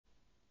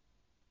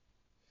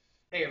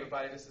Hey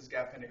everybody, this is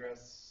Guy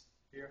Pendergrass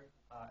here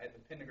at the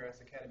Pendergrass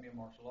Academy of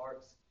Martial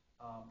Arts.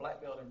 Black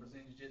belt in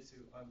Brazilian Jiu-Jitsu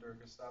under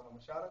Gustavo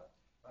Machado.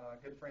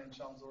 Good friend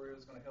Sean Zorio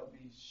is going to help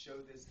me show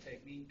this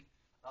technique.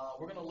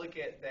 We're going to look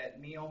at that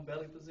knee on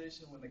belly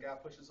position when the guy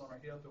pushes on our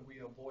hip, and we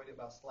avoid it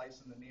by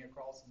slicing the knee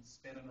across and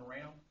spinning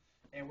around.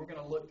 And we're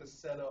going to look to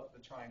set up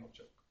the triangle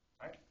choke.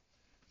 All right?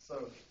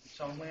 So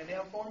Sean's laying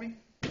down for me.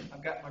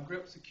 I've got my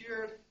grip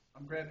secured.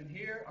 I'm grabbing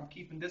here. I'm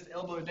keeping this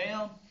elbow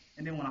down,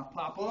 and then when I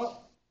pop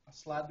up, I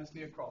slide this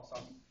knee across.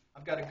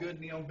 I've got a good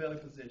knee on belly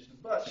position,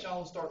 but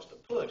Sean starts to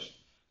push.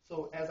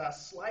 So as I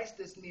slice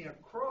this knee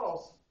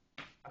across,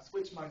 I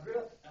switch my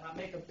grip and I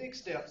make a big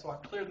step so I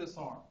clear this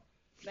arm.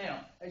 Now,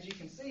 as you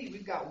can see,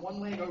 we've got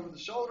one leg over the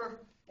shoulder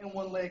and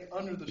one leg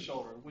under the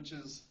shoulder, which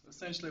is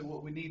essentially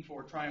what we need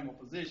for a triangle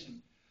position.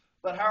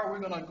 But how are we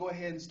going to go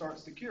ahead and start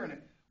securing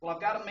it? Well,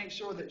 I've got to make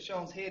sure that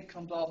Sean's head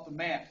comes off the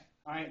mat.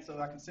 All right, so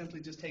I can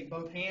simply just take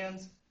both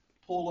hands,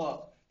 pull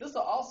up. This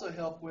will also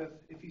help with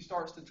if he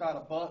starts to try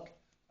to buck,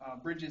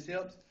 bridge his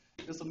hips.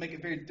 This will make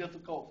it very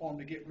difficult for him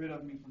to get rid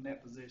of me from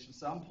that position.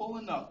 So I'm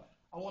pulling up.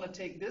 I want to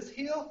take this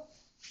heel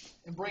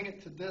and bring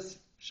it to this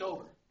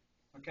shoulder,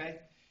 okay?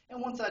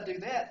 And once I do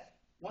that,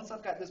 once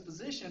I've got this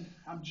position,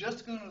 I'm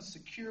just going to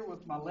secure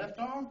with my left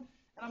arm,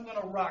 and I'm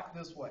going to rock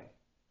this way,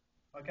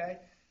 okay?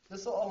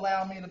 This will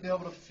allow me to be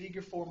able to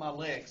figure four my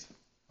legs,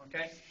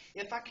 okay?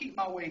 If I keep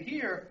my weight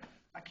here,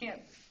 I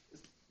can't.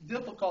 It's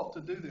difficult to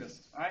do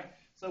this, all right?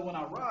 So when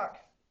I rock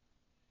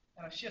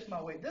and I shift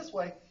my weight this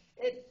way,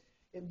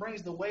 it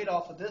brings the weight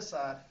off of this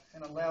side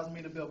and allows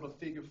me to be able to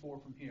figure four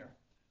from here,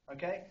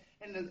 okay?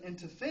 And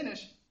to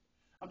finish,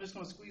 I'm just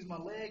going to squeeze my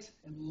legs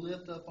and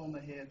lift up on the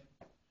head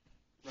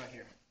right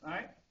here, all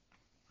right?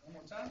 One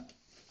more time.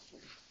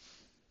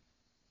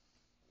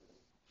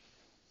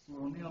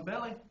 Little knee on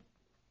belly,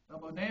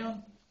 elbow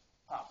down,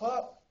 pop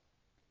up,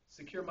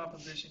 secure my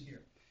position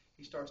here.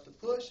 He starts to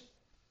push,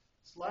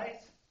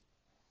 slice,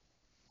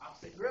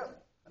 opposite grip,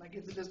 and I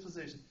get to this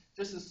position.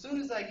 Just as soon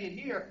as I get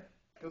here,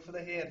 go for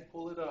the head,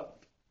 pull it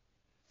up.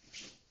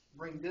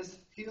 Bring this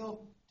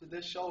heel to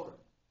this shoulder.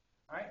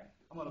 All right?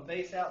 I'm going to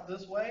base out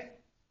this way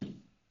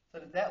so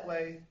that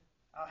way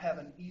I'll have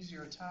an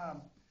easier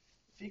time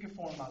figure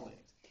four my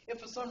legs.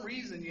 If for some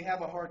reason you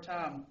have a hard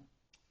time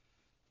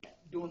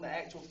doing the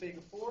actual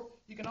figure four,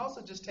 you can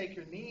also just take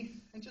your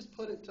knee and just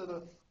put it to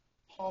the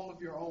palm of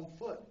your own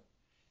foot.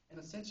 And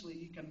essentially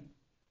you can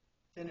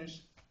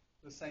finish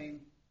the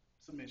same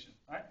submission.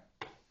 All right?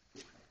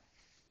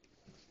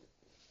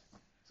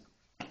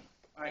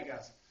 All right,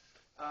 guys.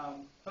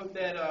 Hope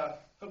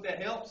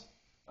that helps.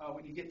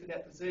 When you get to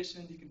that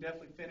position, you can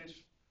definitely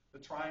finish the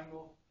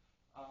triangle.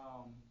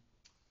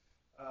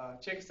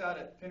 Check us out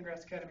at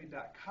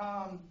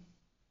pendergrassacademy.com.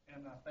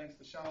 And thanks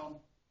to Sean.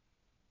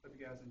 Hope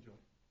you guys enjoy.